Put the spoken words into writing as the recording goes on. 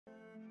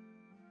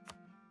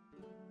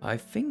I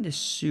think the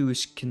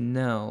Suez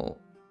Canal.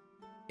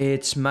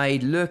 It's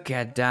made. Look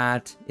at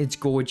that. It's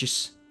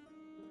gorgeous.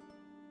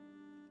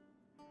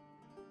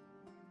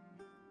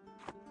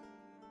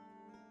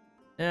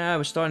 Yeah,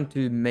 we're starting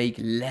to make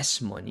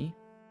less money.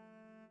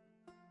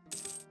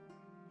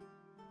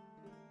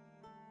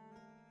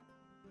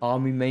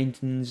 Army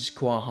maintenance is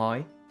quite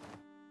high.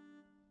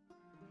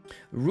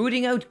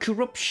 Rooting out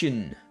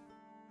corruption.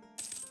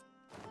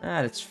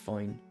 Ah, that's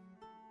fine.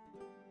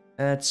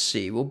 Let's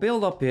see. We'll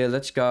build up here.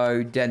 Let's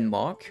go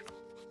Denmark.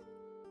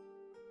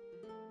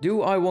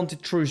 Do I want a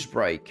truce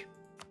break?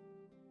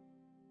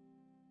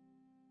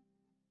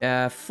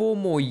 4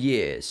 more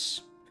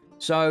years.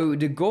 So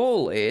the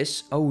goal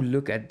is... Oh,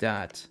 look at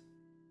that.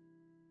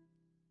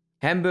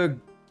 Hamburg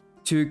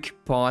took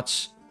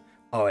parts.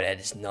 Oh, that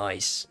is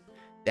nice.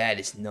 That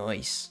is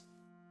nice.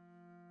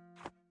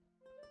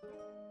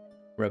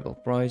 Rebel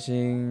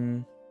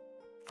Uprising.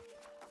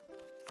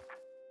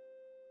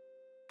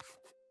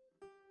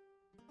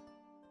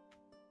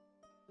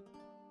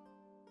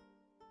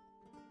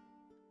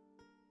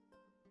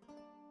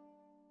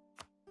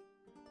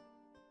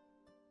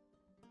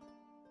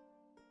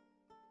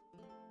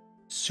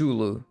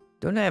 Sulu.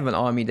 Don't I have an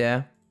army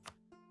there?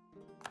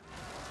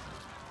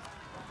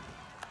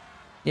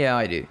 Yeah,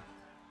 I do.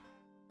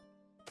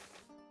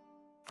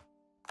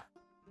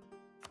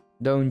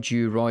 Don't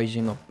you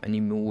rising up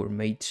anymore,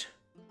 mate.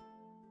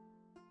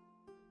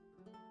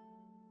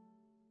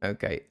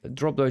 Okay,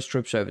 drop those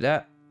troops over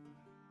there.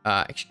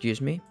 Excuse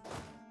me.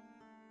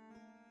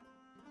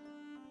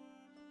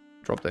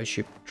 Drop those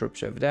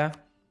troops over there.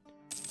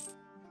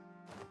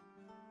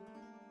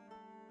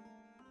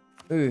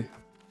 Ooh.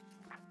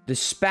 The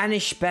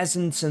Spanish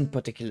peasants and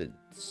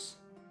particulars.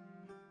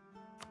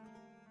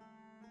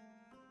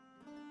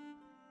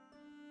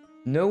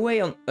 No way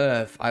on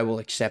earth I will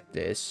accept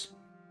this.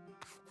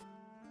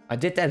 I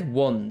did that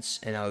once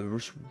and I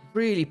was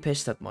really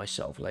pissed at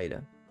myself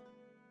later.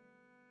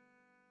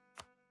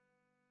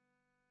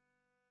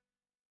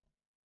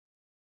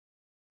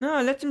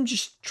 No, let them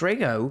just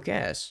trigger, who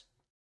cares?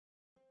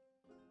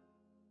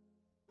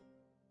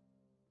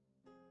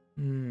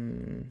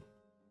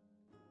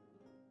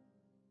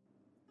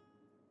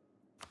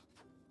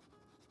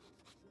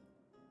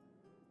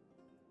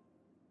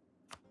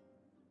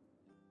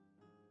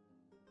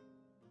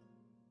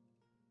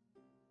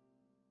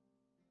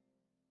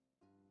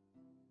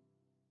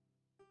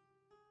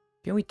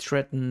 Can we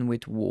threaten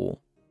with war?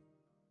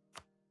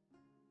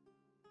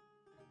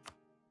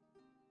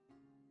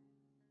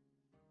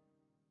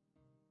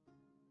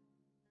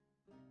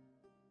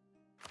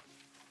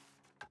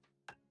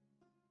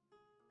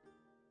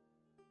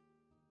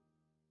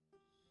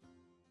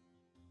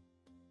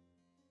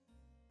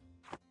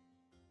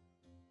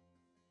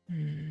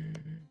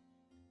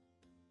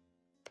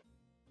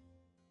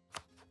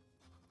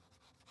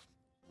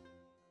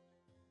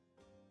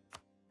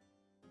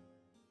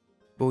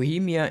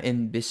 Bohemia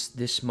and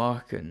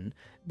Bismarcken,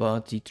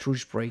 but the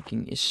truce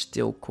breaking is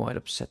still quite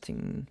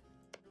upsetting.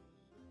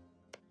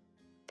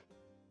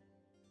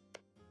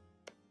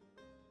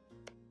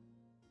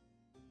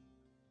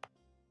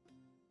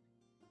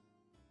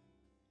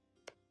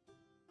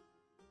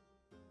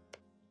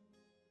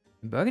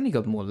 Burgundy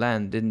got more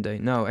land, didn't they?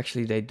 No,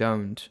 actually they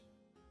don't.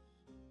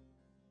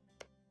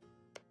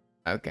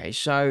 Okay,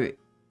 so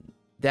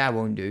that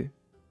won't do.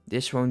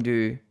 This won't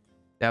do.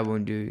 That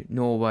won't do.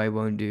 Norway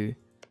won't do.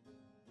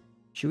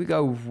 Should we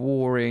go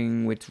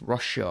warring with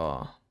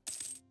Russia?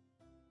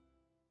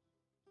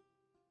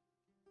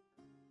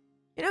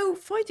 You know,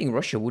 fighting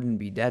Russia wouldn't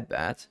be that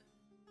bad.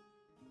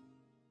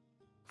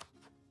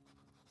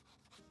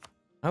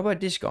 How about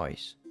this,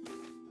 guys?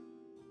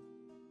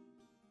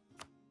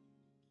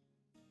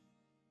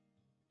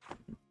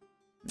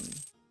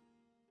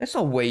 Let's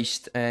not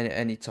waste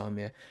any time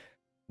here.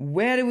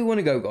 Where do we want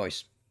to go,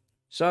 guys?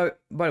 So,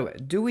 by the way,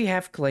 do we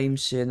have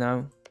claims here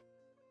now?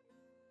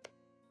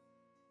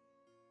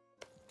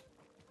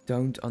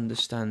 Don't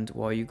understand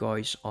why you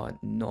guys are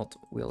not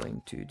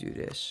willing to do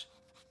this.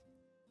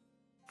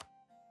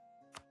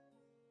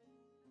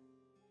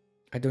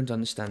 I don't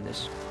understand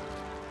this.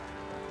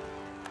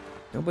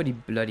 Nobody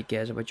bloody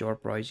cares about your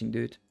uprising,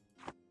 dude.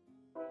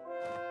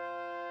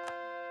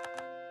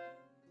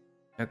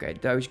 Okay,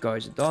 those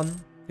guys are done.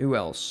 Who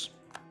else?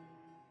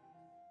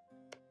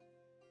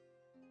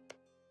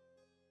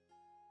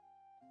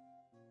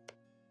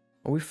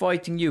 Are we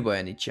fighting you by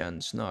any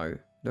chance? No,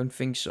 don't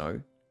think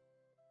so.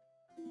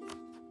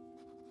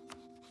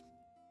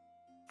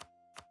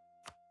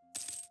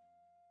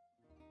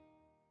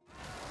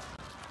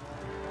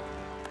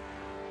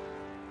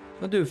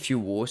 I'll do a few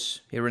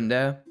wars here and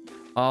there.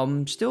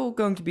 Still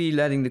going to be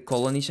letting the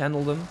colonies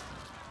handle them.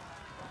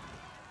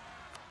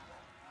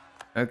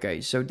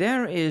 Okay, so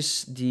there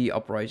is the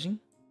uprising.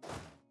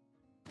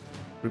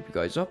 Group you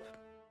guys up.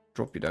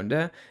 Drop you down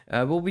there.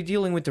 We'll be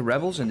dealing with the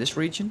rebels in this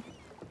region.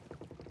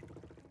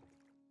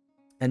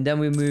 And then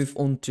we move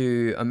on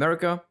to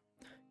America.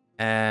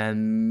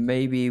 And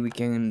maybe we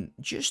can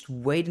just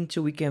wait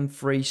until we can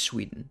free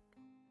Sweden.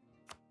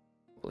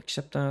 We'll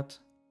accept that.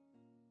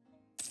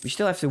 We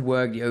still have to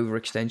work the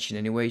overextension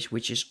anyways,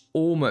 which is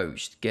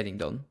almost getting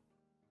done.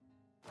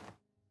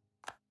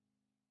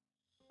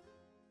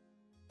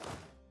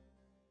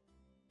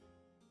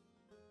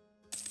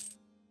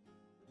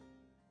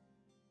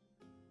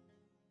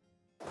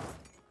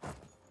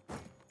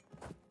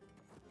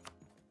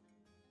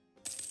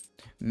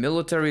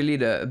 Military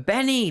leader.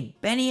 Benny!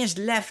 Benny has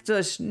left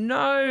us!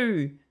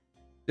 No!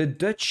 The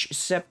Dutch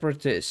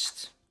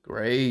separatist.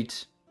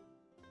 Great.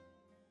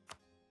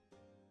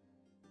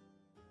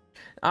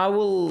 I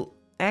will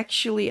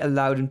actually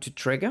allow them to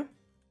trigger.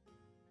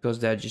 Because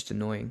they're just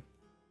annoying.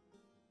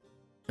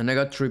 And I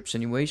got troops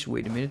anyways.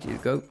 Wait a minute, here you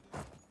go.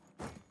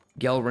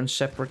 Galran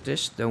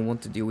separatist. Don't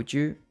want to deal with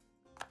you.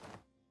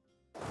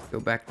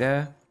 Go back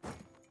there.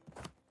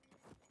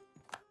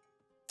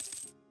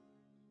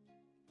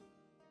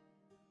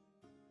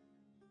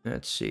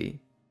 Let's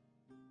see.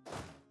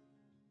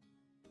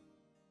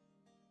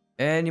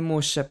 Any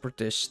more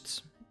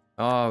separatists?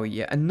 Oh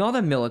yeah,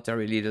 another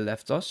military leader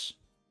left us.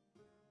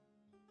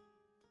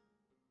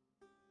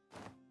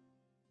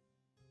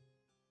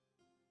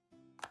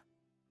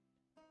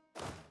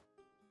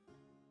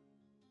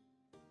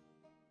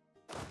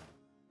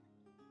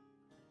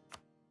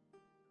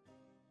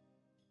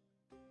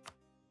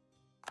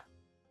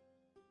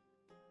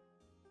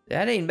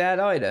 That ain't bad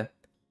either.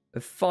 A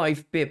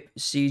 5-pip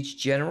siege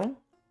general.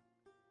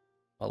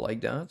 I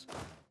like that.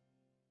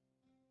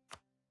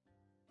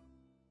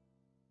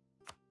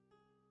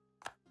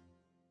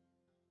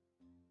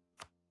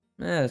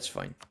 That's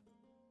fine.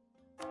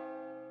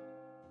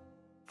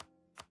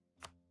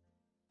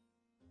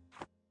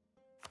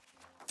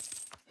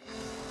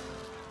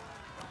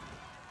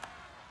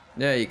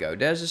 There you go.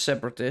 There's a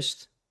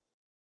separatist.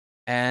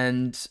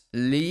 And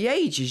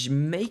Liège is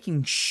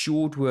making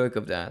short work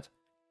of that.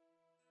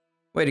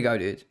 Way to go,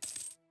 dude.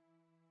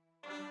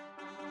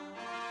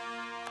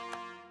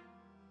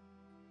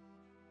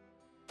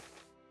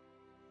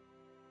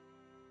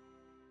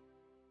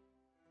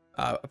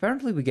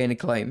 Apparently we gain a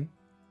claim.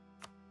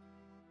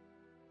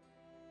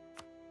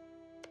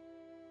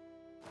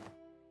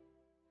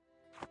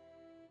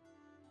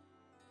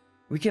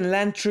 We can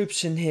land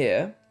troops in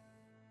here.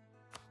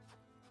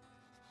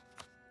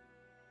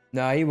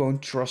 No, he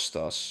won't trust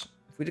us.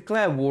 If we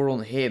declare war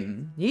on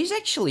him, he's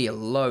actually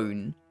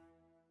alone.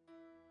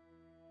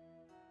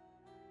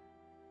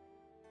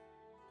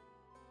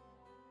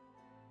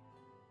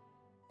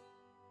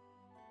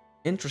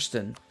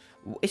 Interesting.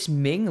 Is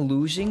Ming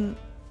losing?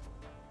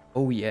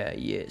 Oh yeah,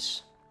 he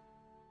is.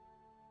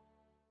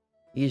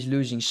 He is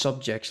losing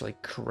subjects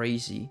like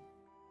crazy.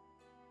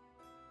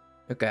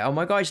 Okay, oh,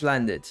 my guys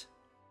landed.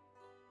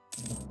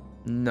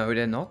 No,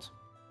 they're not.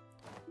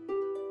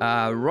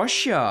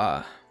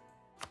 Russia.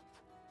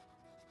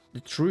 The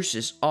truce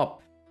is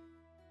up.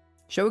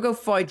 Shall we go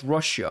fight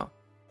Russia?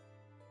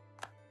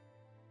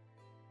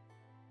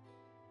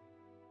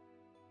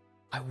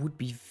 I would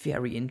be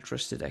very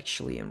interested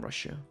actually in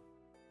Russia.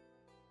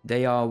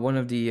 They are one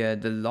of the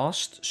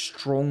last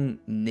strong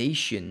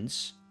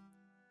nations.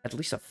 At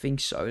least I think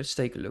so. Let's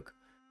take a look.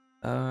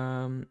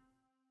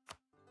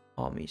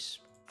 Armies.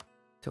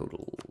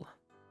 Total.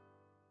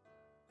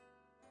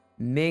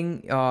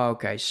 Ming. Oh,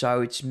 okay.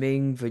 So it's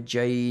Ming,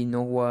 Vijay,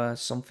 Noah,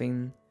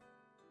 something.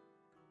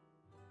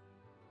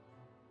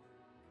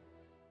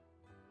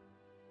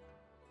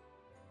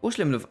 Force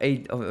limit of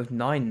 8 of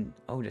 9.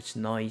 Oh, that's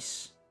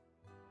nice.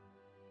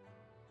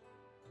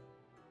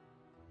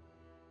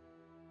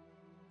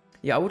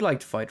 Yeah, I would like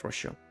to fight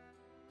Russia.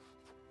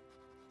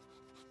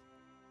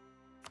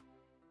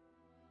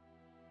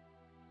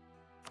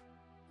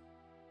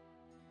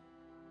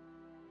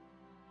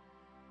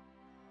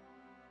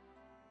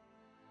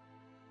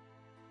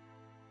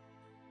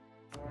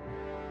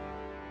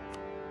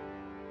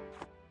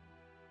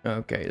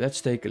 Okay, let's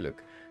take a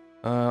look.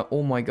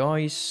 All my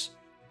guys.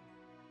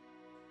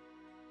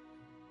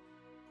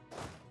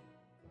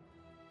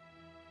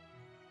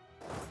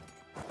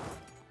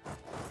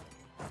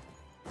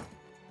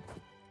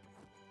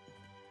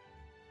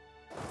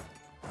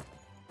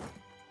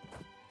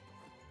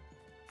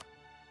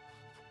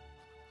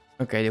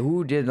 Okay,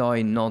 who did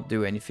I not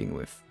do anything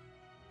with?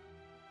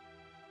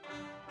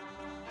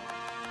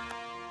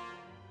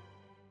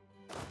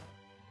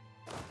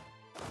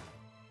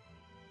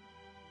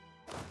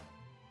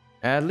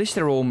 At least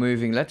they're all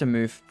moving. Let them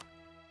move.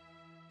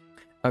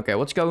 Okay,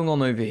 what's going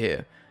on over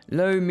here?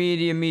 Low,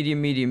 medium,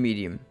 medium, medium,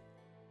 medium.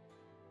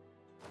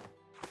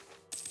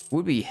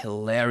 Would be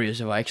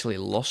hilarious if I actually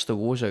lost the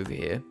wars over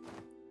here.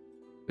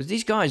 Because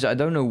these guys, I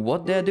don't know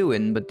what they're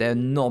doing, but they're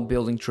not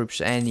building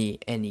troops any.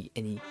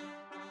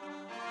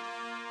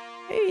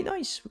 Hey,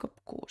 nice. We got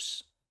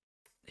course.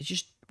 It's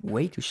just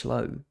way too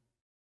slow.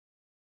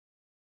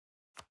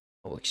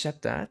 I'll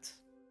accept that.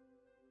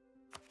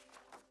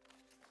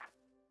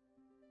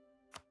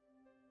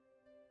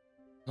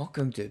 Not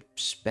going to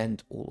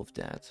spend all of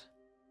that.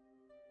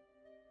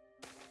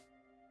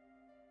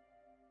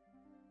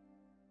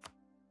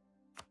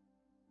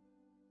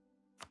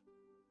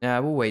 Yeah,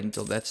 we'll wait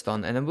until that's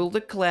done. And then we'll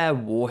declare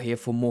war here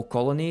for more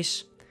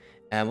colonies.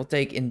 And we'll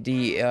take in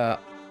the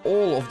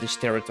all of this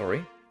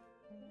territory.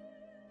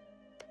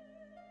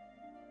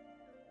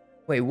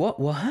 Wait, what?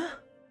 What?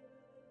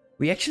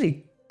 We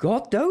actually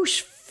got those?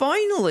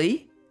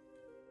 Finally?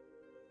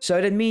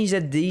 So that means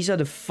that these are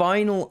the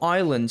final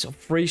islands of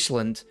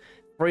Friesland.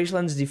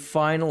 Friesland's the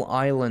final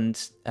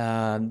island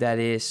that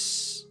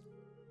is,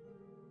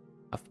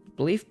 I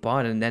believe,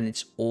 part, and then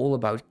it's all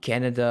about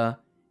Canada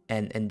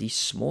and these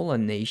smaller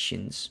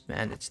nations.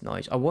 Man, that's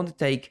nice. I want to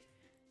take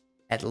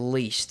at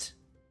least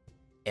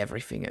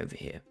everything over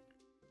here.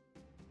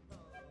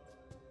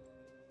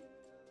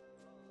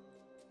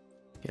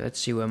 Okay, let's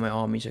see where my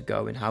armies are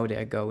going, how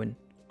they're going.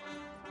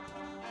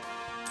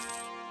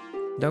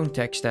 Don't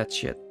text that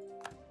shit.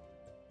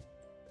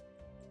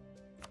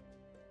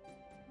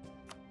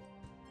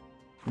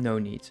 No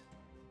need.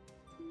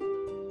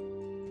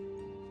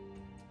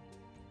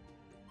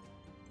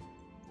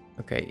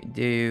 Okay,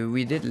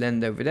 we did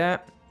land over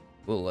there.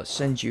 We'll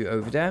send you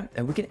over there.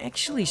 And we can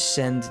actually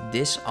send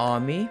this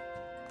army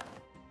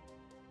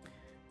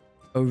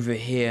over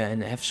here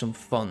and have some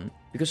fun.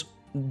 Because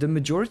the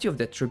majority of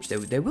their troops,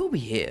 they will be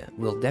here.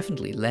 Will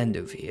definitely land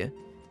over here.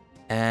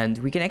 And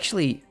we can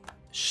actually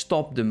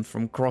stop them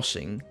from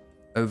crossing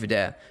over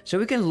there. So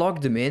we can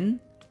lock them in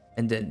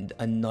and then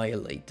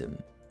annihilate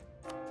them.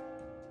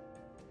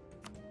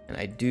 And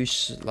I do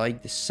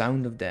like the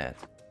sound of that.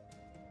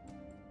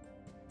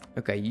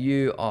 Okay,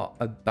 you are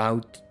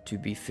about to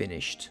be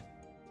finished.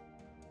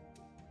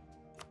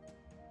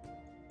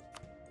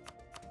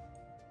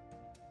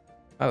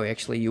 Oh,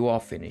 actually, you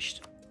are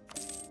finished.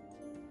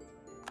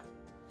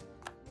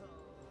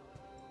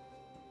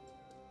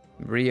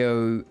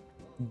 Rio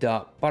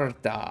da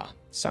Parta.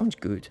 Sounds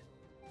good.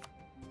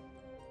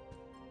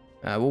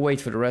 We'll wait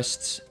for the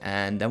rest,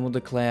 and then we'll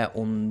declare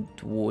on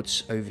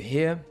towards over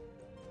here.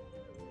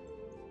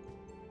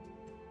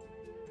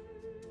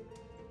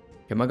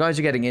 Okay, my guys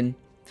are getting in.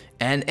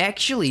 And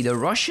actually, the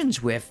Russians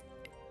have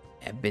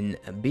been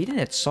beaten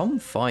at some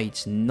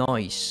fights.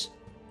 Nice.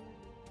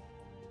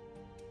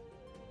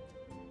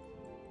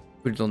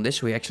 Put it on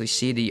this, we actually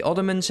see the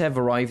Ottomans have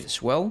arrived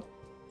as well.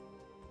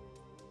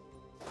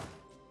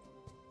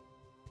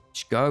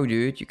 Just go,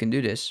 dude. You can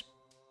do this.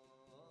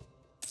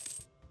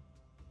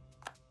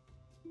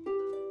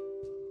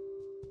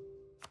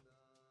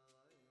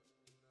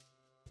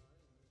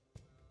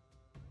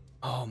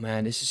 Oh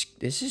man, this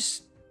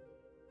is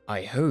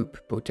I hope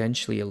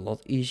potentially a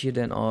lot easier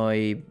than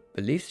I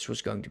believed this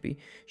was going to be.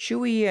 Should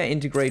we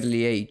integrate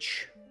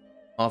Liège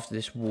after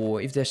this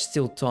war, if there's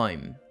still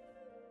time?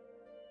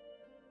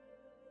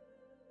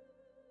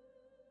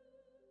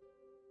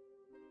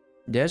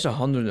 There's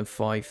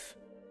 105.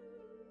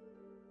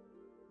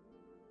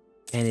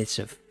 And it's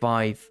a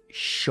 5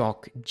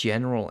 shock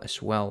general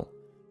as well.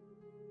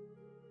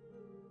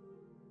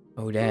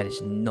 Oh, that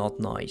is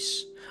not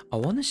nice. I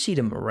want to see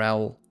the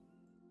morale.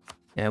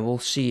 And we'll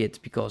see it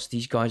because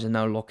these guys are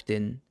now locked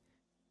in.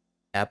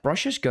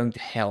 Prussia's going to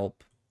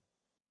help.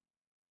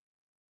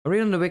 Read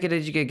on the wiki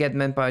that you can get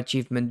manpower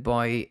achievement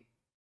by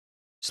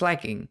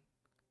slacking.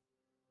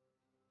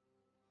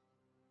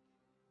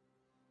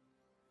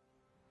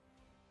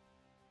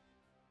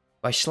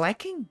 By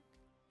slacking?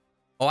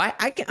 Oh,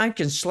 I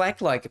can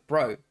slack like a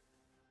pro.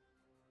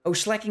 Oh,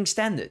 slacking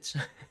standards.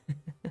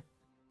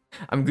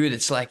 I'm good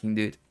at slacking,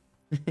 dude.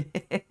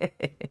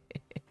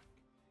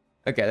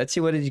 Okay, let's see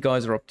what these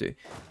guys are up to.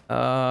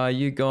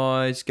 You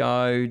guys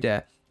go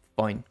there.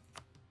 Fine.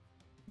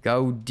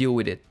 Go deal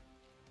with it.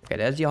 Okay,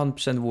 there's the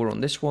 100% war on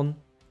this one.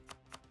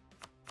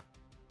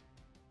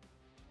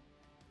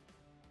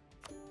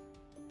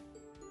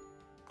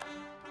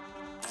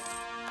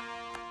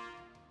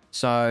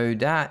 So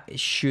that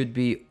should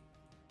be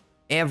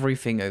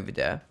everything over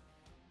there.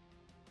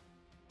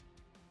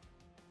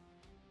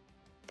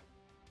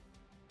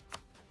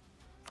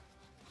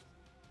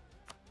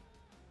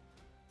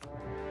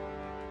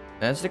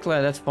 Let's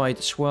declare that fight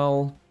as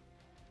well.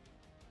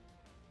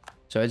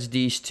 So it's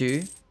these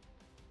two.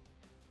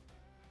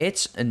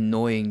 It's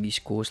annoying, these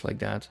scores like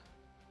that.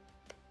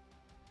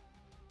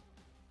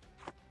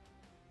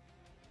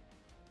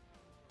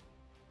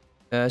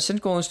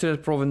 Send colonies to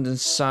that province in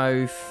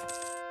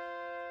South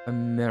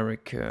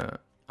America.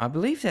 I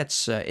believe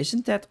that's...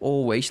 isn't that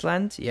all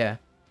wasteland? Yeah.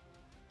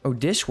 Oh,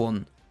 this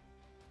one.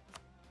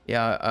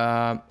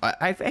 Yeah,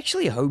 I've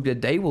actually hoped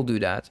that they will do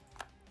that.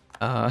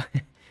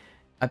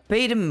 I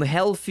paid them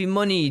healthy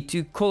money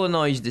to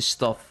colonize this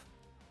stuff.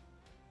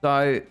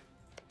 So,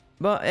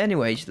 but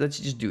anyways, let's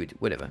just do it.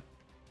 Whatever.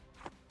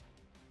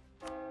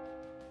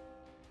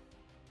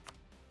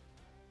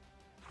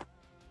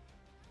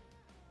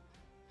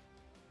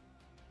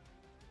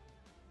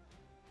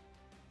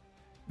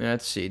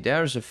 Let's see.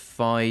 There's a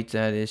fight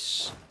that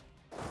is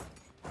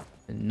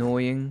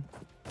annoying.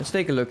 Let's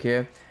take a look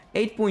here.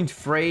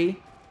 8.3.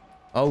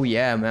 Oh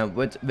yeah, man.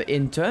 But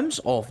in terms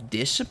of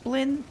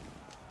discipline...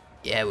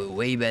 yeah, we're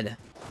way better.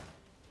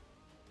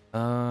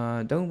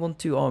 Don't want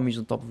two armies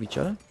on top of each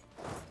other.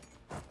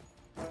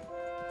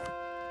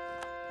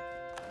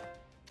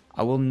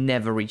 I will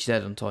never reach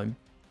that on time.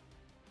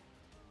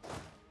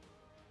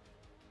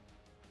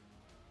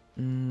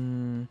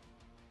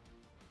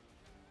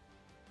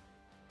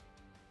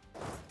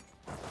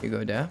 You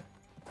go there.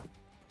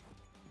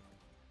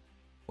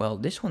 Well,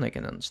 this one I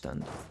can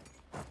understand.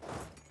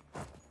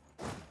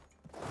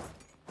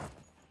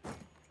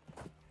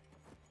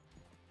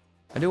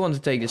 I do want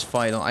to take this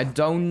fight on. I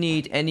don't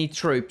need any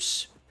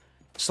troops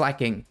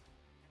slacking.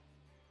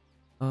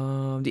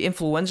 The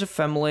influenza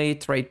family,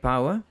 trade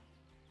power.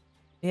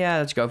 Yeah,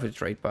 let's go for the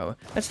trade power.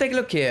 Let's take a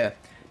look here.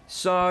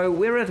 So,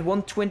 we're at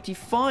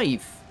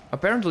 125.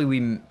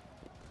 Apparently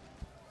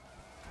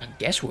I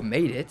guess we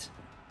made it.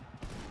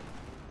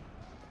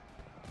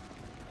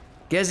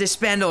 Guess they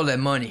spend all their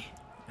money.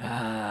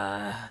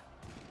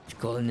 Just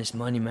calling this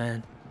money,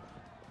 man.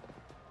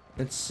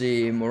 Let's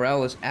see.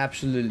 Morale is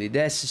absolutely...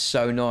 This is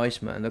so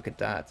nice, man. Look at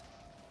that.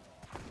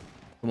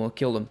 Come on,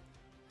 kill them.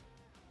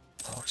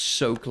 Oh,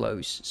 so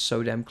close.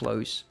 So damn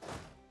close.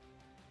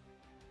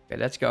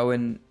 Okay, let's go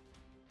in...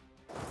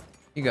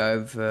 You go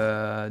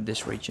over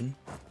this region.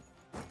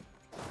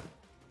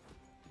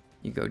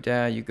 You go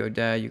there, you go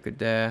there, you go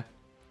there.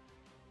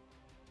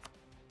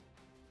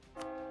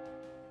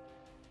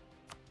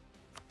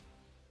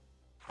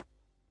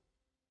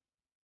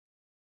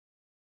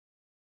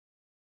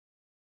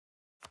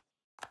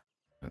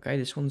 Okay,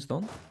 this one's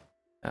done.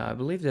 I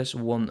believe there's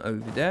one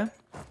over there.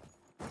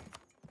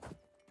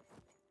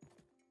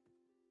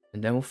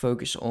 And then we'll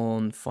focus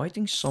on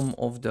fighting some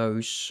of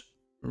those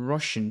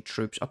Russian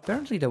troops.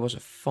 Apparently there was a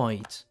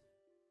fight.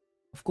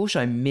 Of course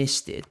I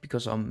missed it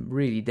because I'm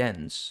really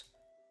dense.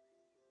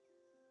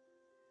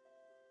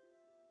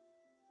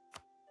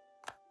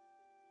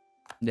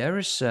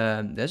 There's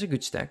a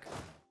good stack.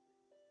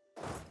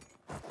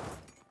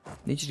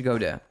 Need you to go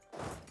there.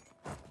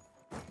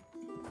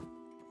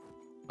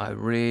 I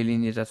really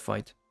need that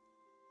fight.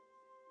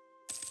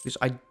 Because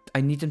I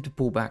need them to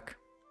pull back.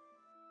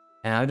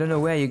 And I don't know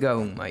where you're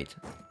going, mate.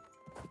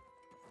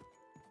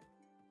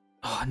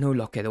 Oh, no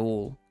luck at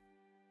all.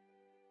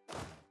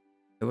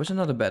 There was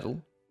another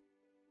battle.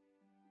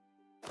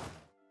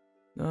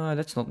 No,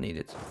 that's not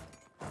needed.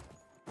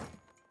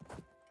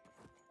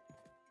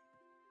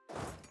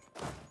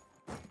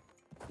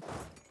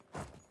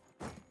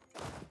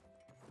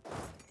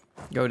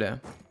 Go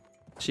there.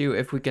 See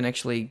if we can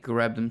actually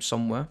grab them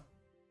somewhere.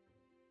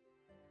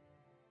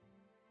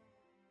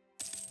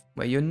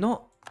 Wait, you're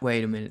not...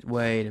 Wait a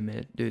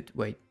minute, dude,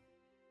 wait.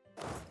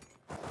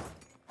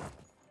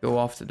 Go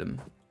after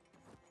them.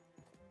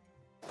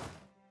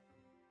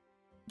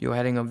 You're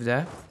heading over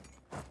there?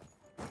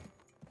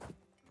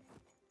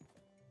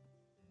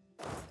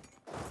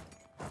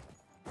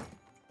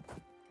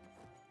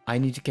 I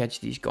need to catch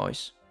these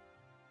guys.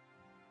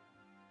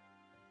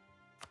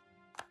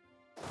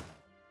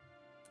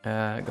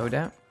 Go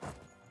there.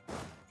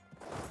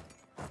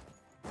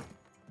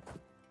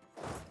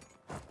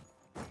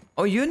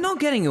 Oh, you're not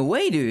getting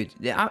away, dude.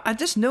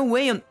 There's no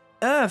way on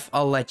earth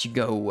I'll let you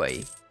go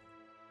away.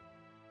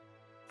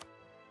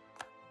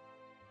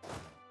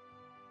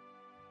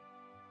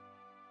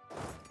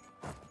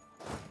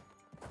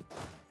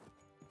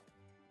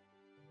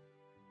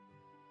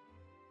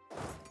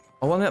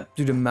 I went up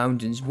to the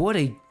mountains. What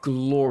a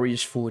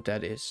glorious fort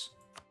that is.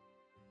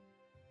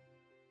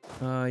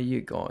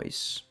 You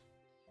guys.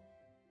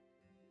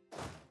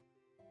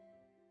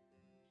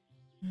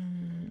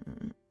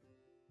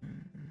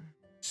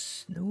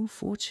 No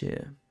forts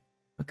here.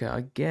 Okay,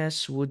 I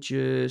guess we'll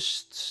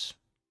just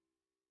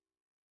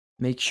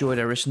make sure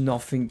there is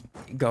nothing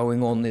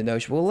going on in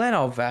those. We'll let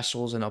our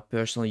vassals and our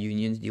personal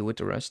unions deal with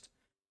the rest.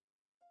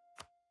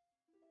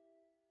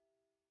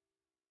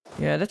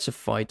 Yeah, that's a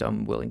fight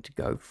I'm willing to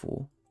go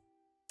for.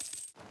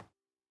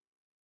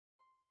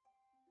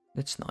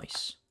 That's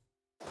nice.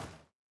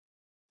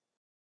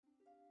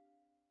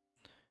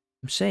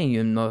 I'm saying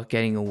you're not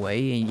getting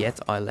away, and yet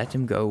I let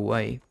him go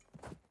away.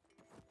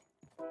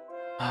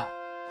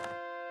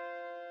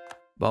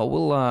 Well,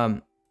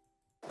 we'll,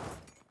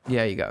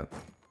 there you go.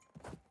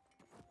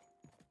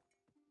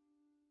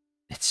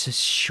 It's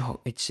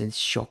a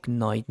shock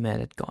nightmare,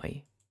 that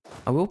guy.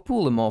 I will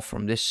pull him off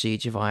from this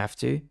siege if I have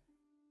to.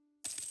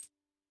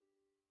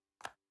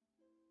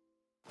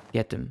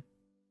 Get them.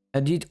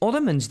 The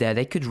Ottomans there,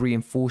 they could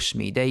reinforce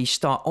me. They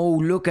start... Oh,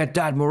 look at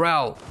that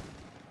morale.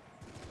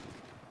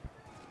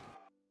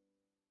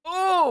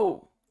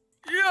 Oh!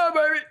 Yeah,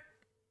 baby!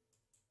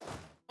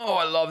 Oh,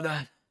 I love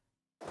that.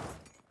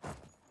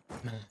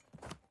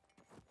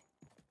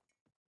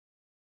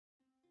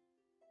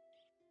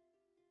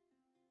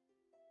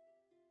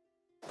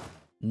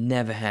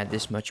 Never had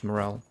this much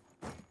morale.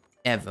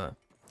 Ever.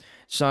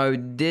 So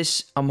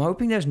this... I'm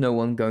hoping there's no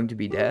one going to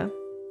be there.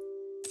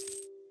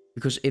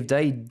 Because if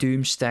they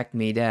doom stack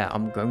me there,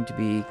 I'm going to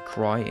be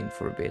crying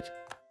for a bit.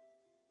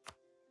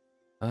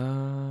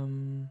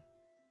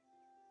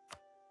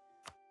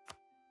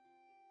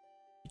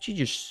 Did you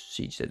just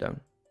siege that down?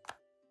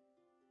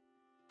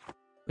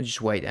 We'll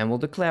just wait and we'll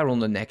declare on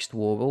the next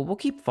war. We'll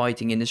keep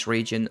fighting in this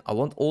region. I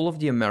want all of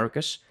the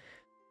Americas.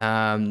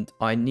 And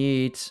I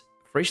need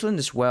Friesland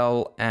as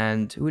well.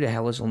 And who the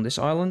hell is on this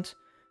island?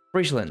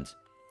 Friesland.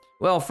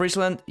 Well,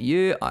 Friesland,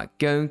 you are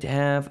going to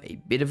have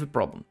a bit of a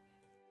problem.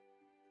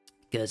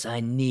 Because I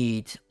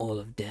need all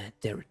of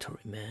that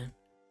territory, man.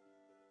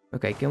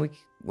 Okay, can we...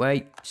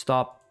 Wait,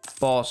 stop,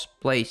 pause,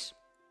 please.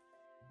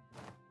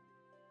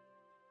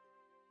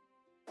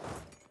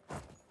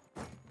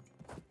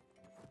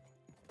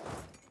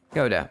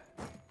 Go there.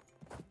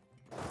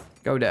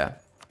 Go there.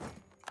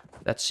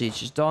 That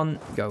siege is done.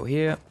 Go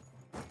here.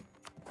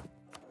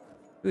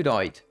 Who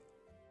died?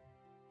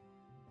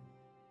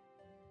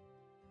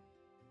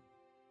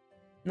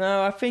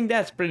 No, I think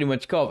that's pretty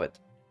much covered.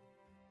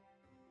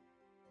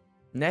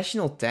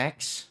 National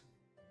tax.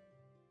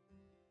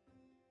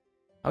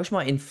 How's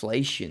my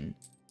inflation?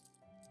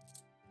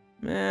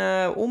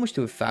 Almost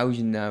to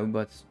 1,000 now,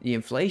 but the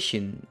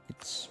inflation,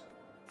 it's...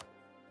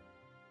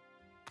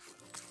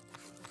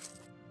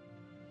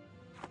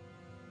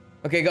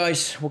 Okay,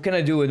 guys, what can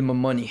I do with my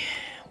money?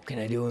 What can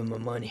I do with my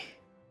money?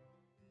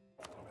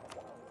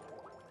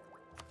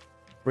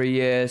 3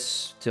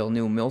 years till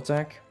new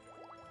Miltech.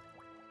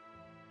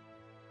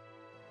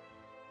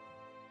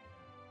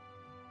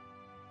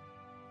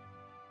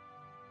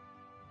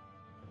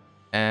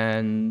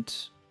 And...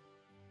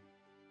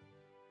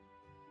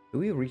 Do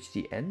we reach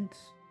the end?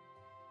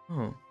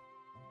 Oh.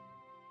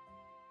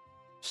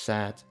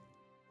 Sad.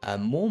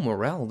 More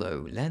morale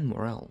though, land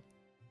morale.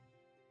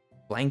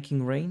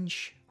 Flanking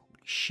range? Holy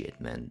shit,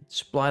 man.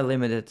 Supply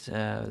limited,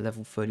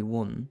 level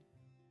 31.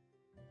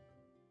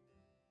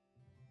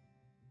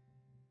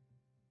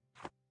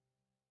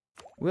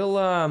 We'll,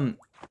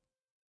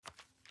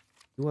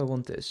 do I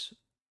want this?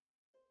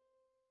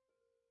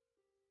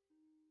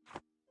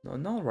 No,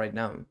 not right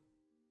now.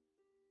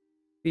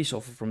 Peace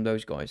offer from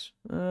those guys.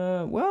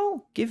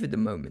 Well, give it a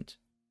moment.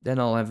 Then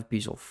I'll have a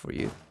peace offer for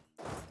you.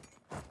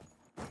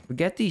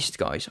 Forget these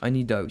guys. I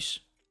need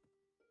those.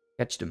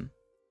 Catch them.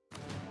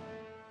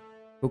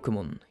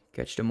 Pokemon.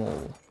 Catch them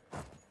all.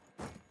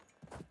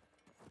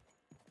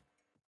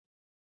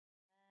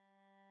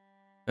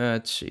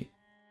 Let's see.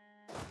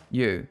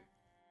 You.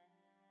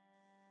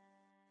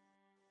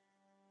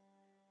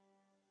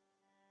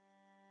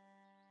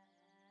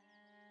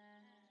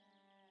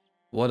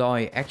 What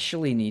I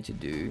actually need to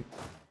do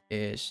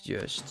is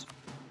just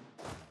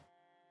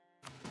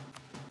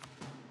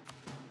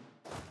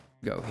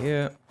go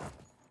here.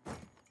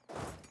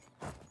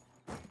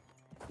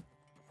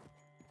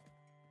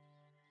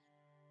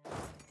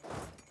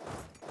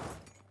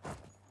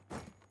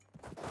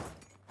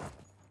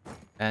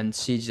 And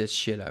siege that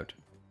shit out.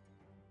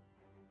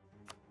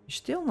 You're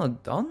still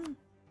not done?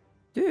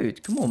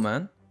 Dude, come on,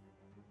 man.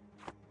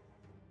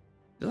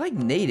 They're like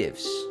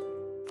natives.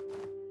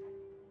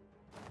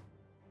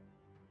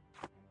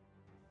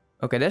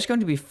 Okay, there's going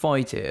to be a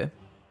fight here.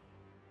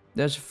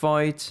 There's a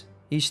fight.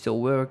 He's still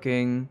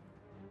working.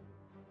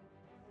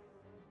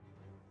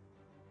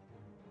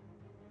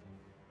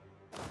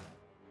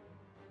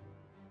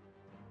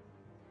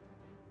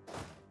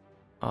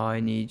 I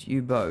need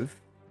you both.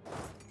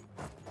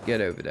 Get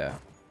over there.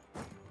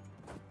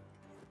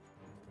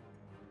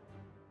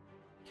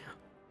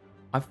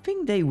 I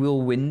think they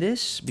will win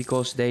this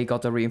because they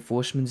got the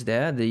reinforcements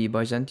there, the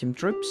Byzantium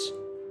troops.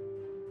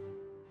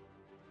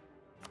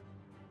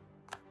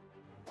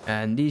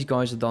 And these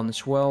guys are done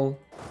as well.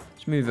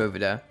 Let's move over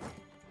there.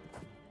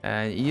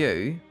 And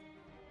you...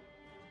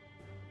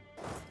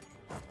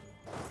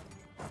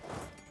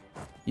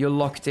 You're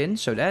locked in,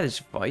 so that is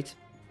a fight.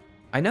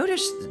 I know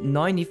there's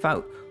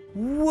 90,000...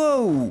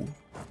 Whoa!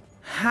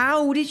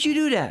 How did you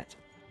do that?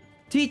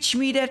 Teach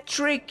me that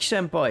trick,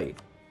 senpai.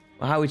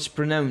 Or how it's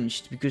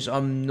pronounced, because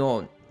I'm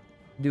not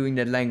doing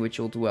that language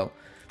all too well.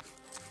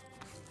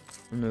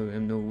 No,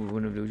 I'm not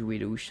one of those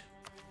weirdos.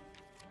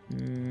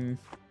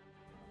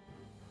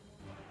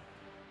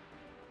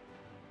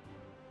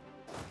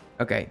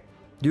 Okay,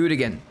 do it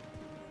again.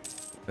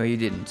 No, you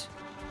didn't.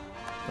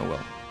 Oh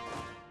well.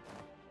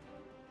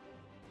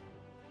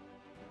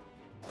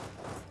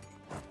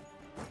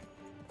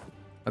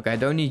 Okay, I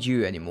don't need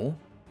you anymore.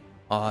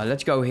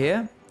 Let's go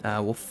here.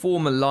 We'll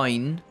form a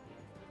line.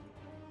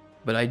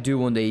 But I do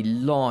want a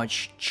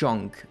large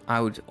chunk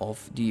out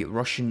of the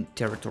Russian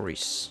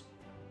territories.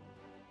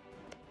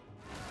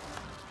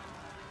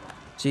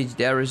 Siege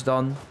there is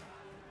done.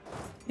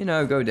 You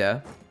know, go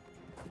there.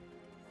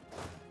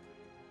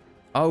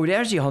 Oh,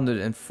 there's the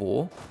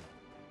 104.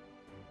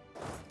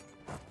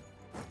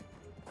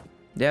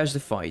 There's the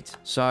fight.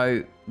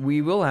 So,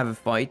 we will have a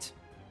fight.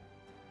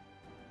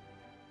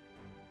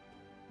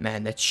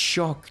 Man, that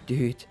shock,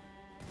 dude.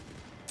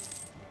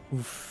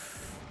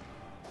 Oof.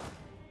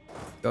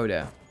 Go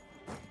there.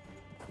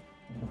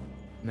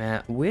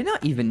 Man, we're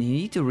not even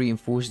need to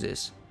reinforce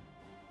this.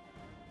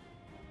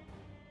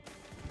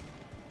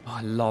 Oh,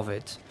 I love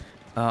it.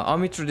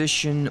 Army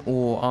tradition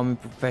or army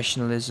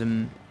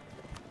professionalism.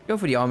 Go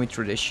for the army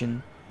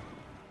tradition.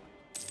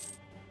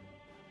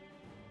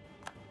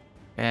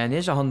 And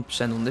here's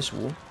 100% on this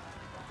wall.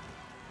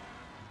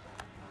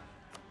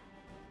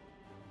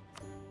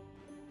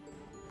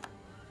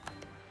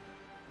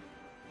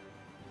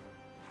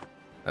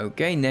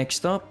 Okay,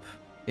 next up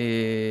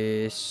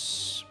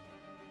is...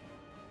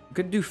 We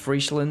could do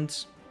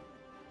Friesland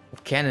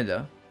or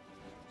Canada.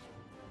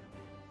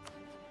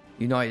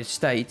 United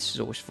States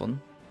is always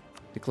fun.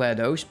 Declare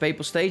those.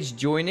 Papal States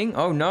joining.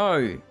 Oh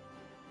no!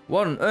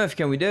 What on earth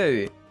can we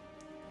do?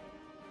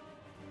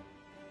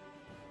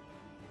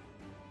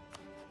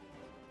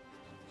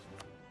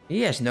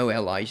 He has no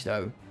allies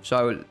though.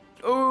 So...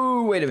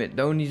 Oh, wait a minute.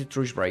 Don't need a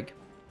truce break.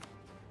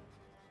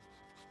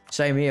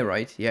 Same here,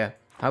 right? Yeah.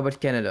 How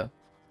about Canada?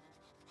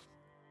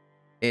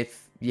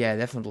 Yeah,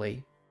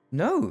 definitely.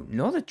 No,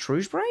 not a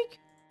truce break?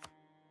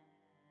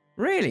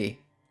 Really?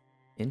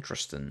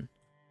 Interesting.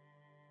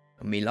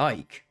 Me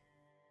like.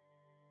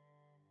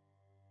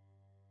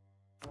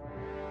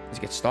 Let's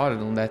get started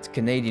on that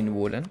Canadian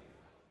war then.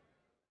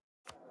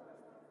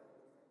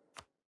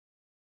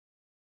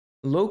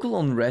 Local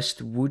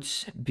unrest would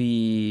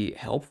be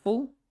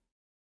helpful.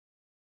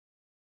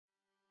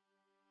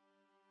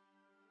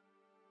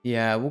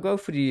 Yeah, we'll go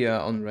for the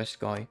unrest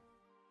guy.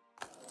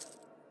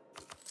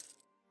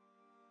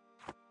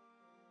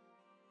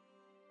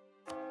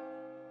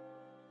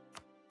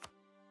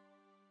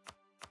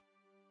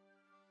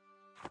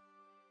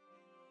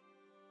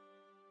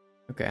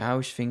 Okay,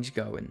 how's things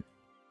going?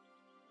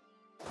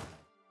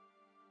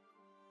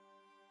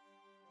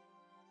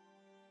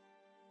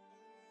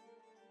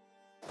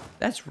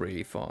 That's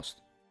really fast.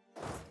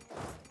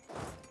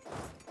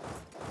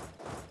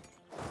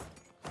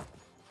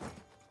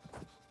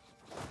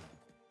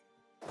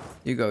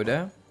 You go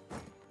there.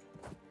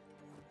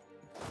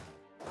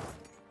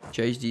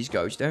 Chase these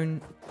guys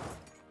down.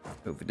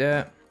 Over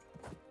there.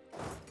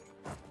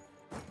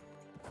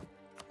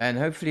 And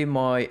hopefully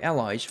my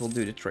allies will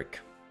do the trick.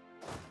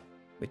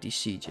 With these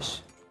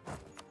sieges.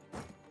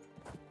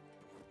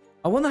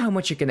 I wonder how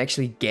much you can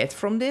actually get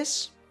from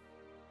this.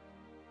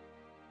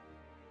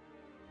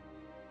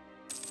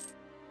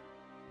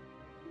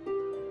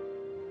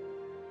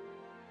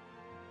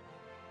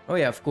 Oh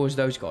yeah, of course,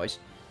 those guys.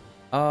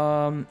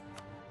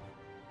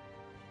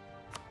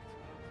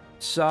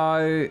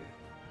 So...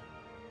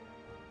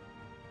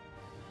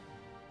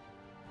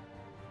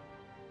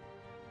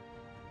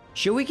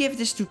 Should we give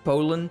this to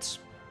Poland?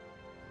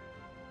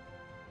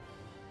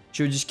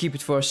 Should we just keep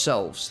it for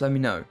ourselves? Let me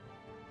know.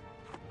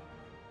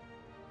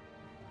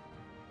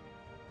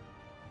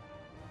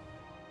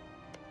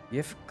 You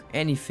have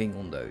anything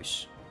on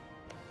those?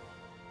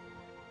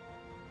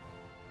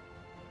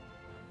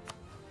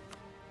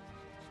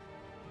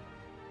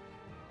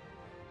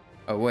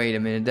 Oh, wait a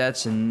minute.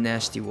 That's a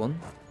nasty one.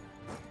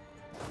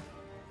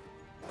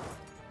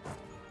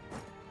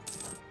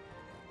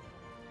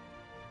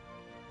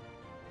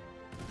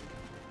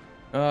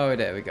 Oh,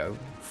 there we go.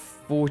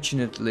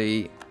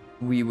 Fortunately,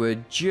 we were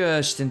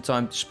just in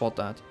time to spot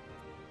that.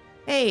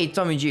 Hey,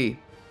 Tommy G.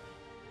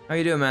 How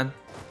you doing, man?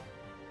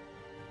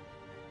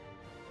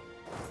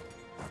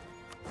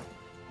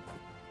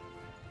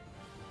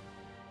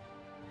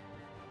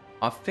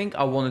 I think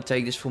I want to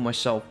take this for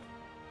myself.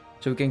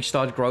 So we can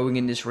start growing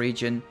in this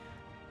region.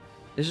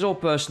 This is all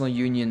personal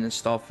union and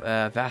stuff.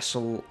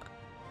 Vassal.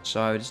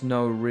 So there's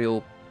no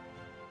real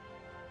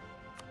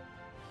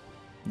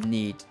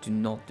need to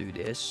not do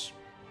this.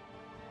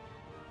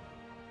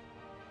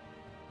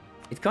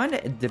 It kind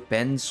of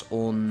depends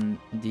on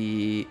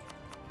the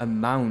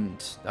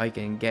amount I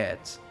can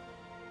get.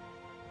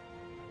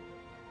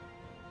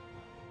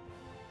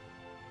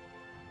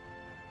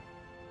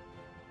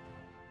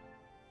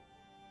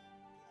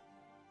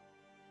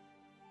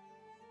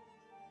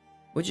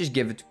 We'll just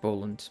give it to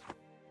Poland.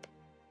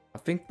 I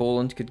think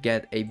Poland could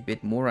get a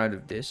bit more out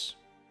of this.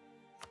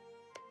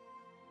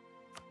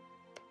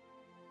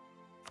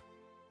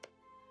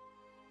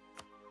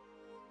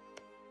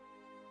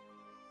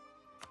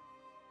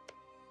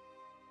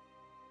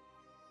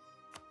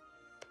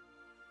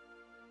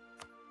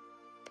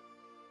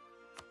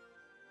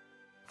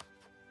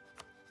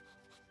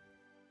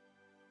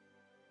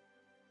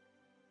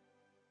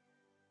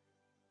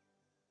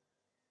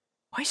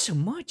 Why so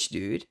much,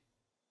 dude?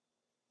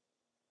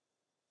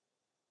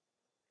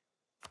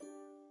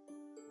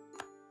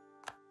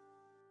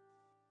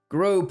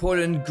 Grow,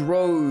 Poland,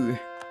 grow.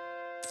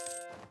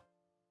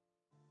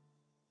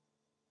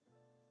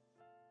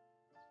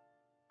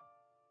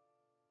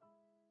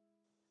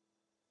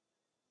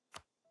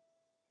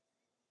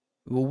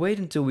 We'll wait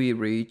until we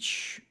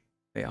reach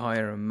a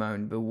higher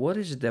amount, but what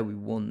is it that we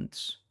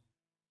want?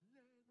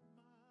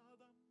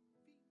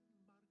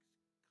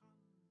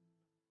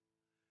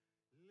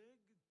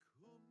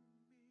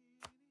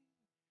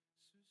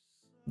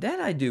 That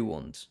I do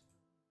want.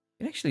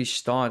 You can actually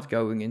start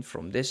going in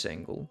from this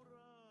angle.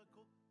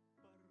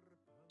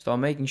 Start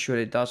making sure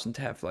it doesn't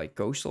have like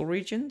coastal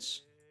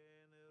regions.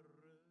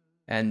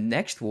 And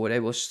next war they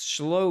will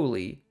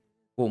slowly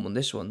form on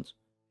this one.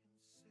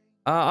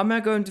 I'm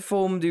not going to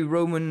form the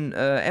Roman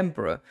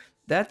Emperor.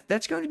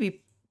 That's going to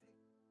be...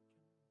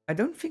 I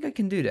don't think I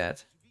can do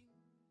that.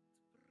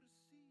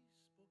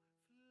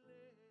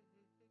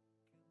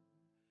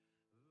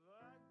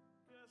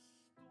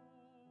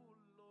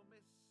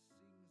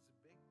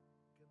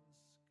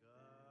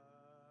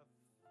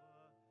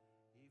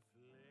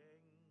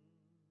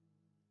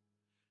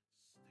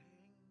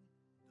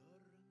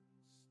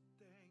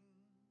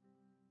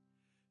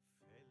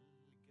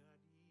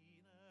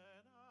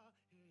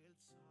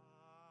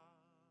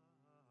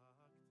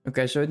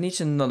 Okay, so it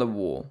needs another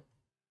wall.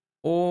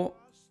 Or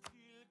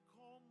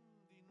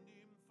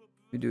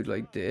we do it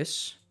like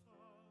this.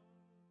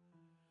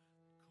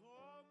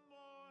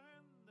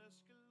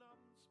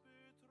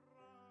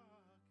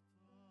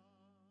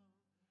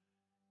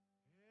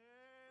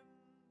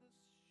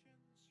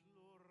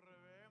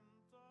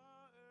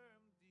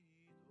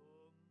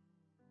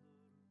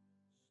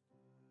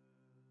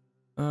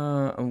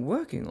 I'm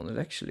working on it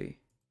actually.